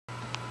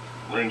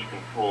Range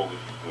control,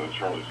 this is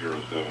Charlie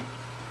 07.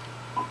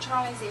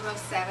 Charlie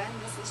 07,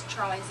 this is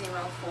Charlie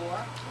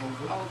 04.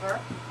 Over.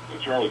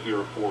 Charlie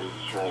 04, this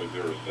is Charlie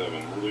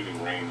 07. We're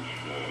leaving range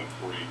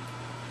 3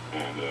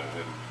 and heading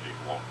to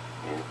Cape Walk.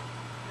 Over.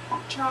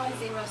 Charlie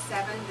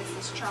 07, this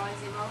is Charlie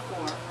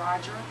 04.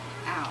 Roger,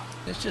 out.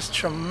 It's just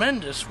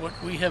tremendous what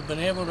we have been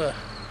able to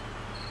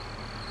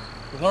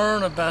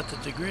learn about the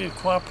degree of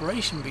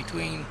cooperation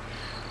between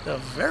the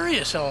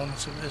various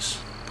elements of this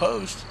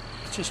post.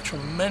 It's just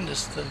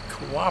tremendous, the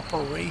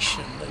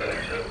cooperation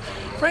that,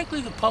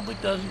 frankly, the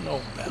public doesn't know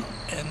about,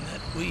 and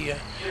that we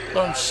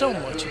learn so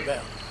much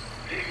about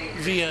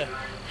via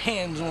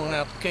hands-on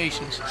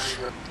applications.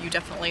 You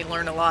definitely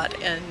learn a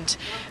lot and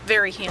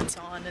very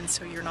hands-on, and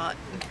so you're not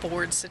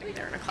bored sitting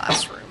there in a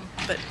classroom,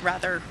 but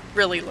rather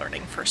really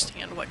learning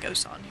firsthand what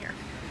goes on here.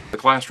 The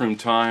classroom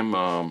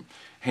time,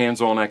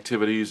 hands-on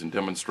activities and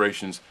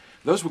demonstrations,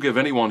 those will give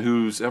anyone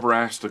who's ever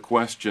asked a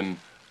question,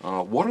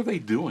 what are they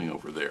doing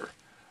over there?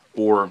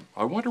 Or,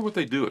 I wonder what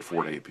they do at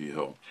Fort A.P.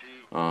 Hill.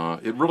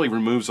 It really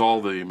removes all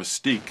the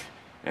mystique,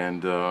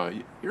 and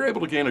you're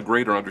able to gain a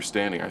greater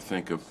understanding, I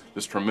think, of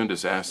this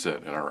tremendous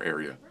asset in our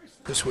area.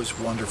 This was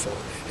wonderful.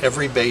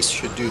 Every base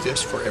should do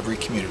this for every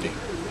community.